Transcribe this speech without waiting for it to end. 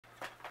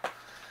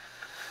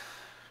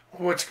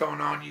What's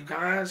going on, you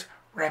guys?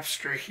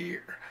 Respter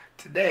here.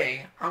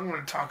 Today, I'm going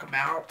to talk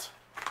about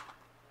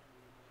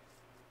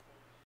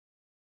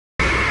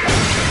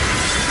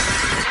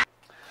I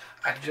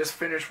just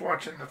finished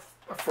watching the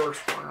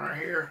first one right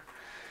here.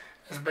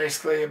 It's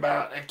basically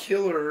about a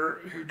killer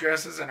who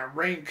dresses in a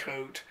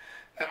raincoat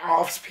that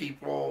offs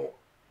people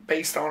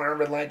based on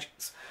urban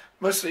legends.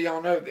 Most of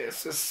y'all know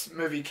this. This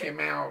movie came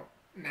out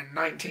in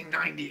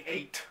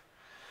 1998.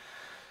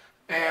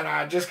 And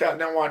I just got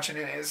done watching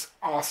it. It's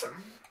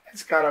awesome.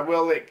 It's got a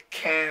well-lit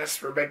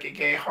cast: Rebecca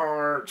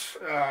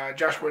Gayheart,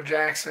 Joshua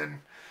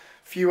Jackson,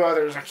 a few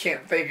others I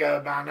can't think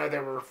of, but I know they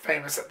were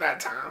famous at that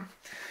time.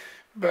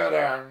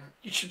 But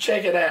you should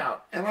check it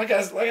out. And like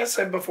I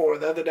said before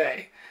the other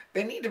day,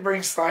 they need to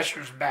bring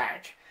slashers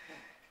back.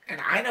 And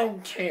I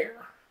don't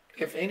care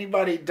if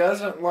anybody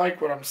doesn't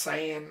like what I'm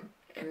saying.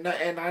 And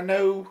I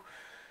know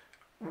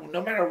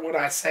no matter what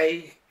I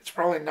say, it's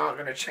probably not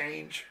going to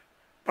change.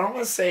 But I'm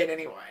going to say it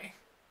anyway.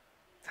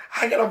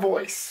 I got a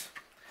voice.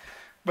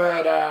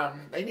 But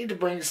they need to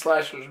bring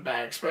slashers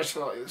back,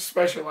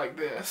 especially like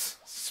this,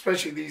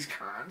 especially these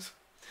kinds.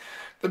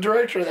 The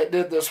director that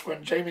did this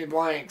one, Jamie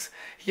Blanks,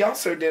 he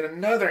also did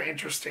another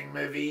interesting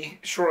movie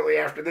shortly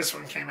after this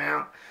one came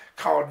out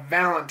called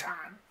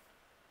Valentine.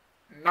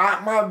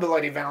 Not My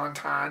Bloody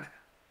Valentine,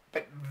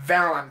 but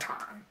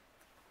Valentine.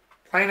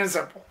 Plain and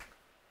simple.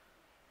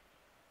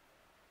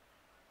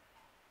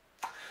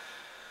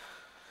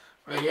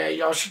 But yeah,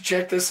 y'all should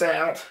check this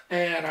out.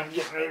 And I'm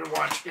getting ready to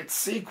watch its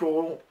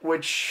sequel,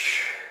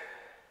 which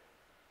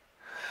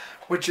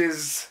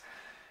is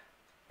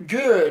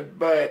good,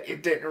 but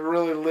it didn't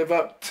really live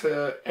up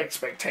to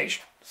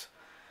expectations.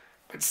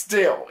 But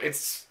still,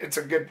 it's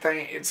a good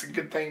thing. It's a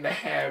good thing to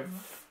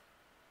have,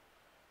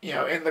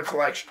 in the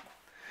collection.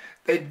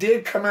 They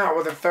did come out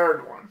with a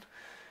third one,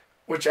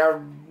 which I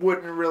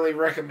wouldn't really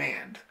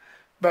recommend.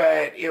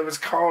 But it was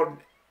called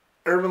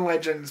Urban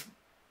Legends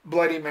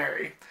Bloody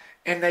Mary.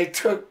 And they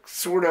took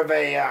sort of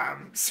a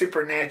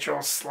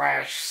supernatural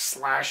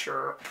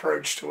slasher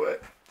approach to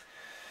it,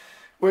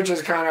 which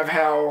is kind of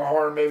how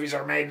horror movies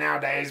are made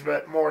nowadays,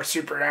 but more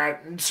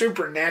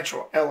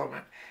supernatural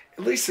element.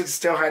 At least it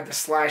still had the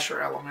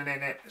slasher element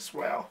in it as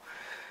well.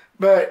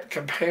 But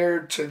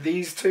compared to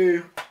these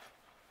two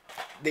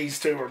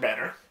were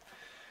better.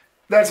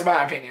 That's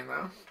my opinion,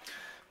 though.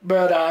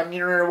 But I'm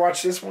getting ready to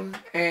watch this one,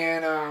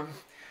 and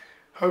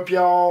hope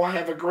y'all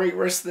have a great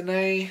rest of the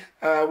day,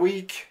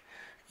 week.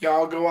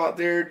 Y'all go out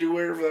there, do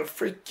whatever the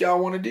freak y'all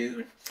want to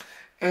do,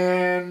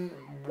 and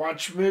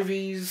watch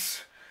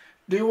movies,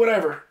 do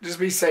whatever. Just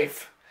be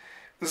safe.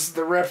 This is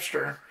the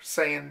Respter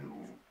saying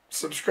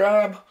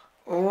subscribe,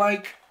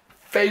 like,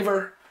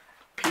 favor,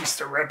 peace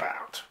to rep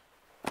out.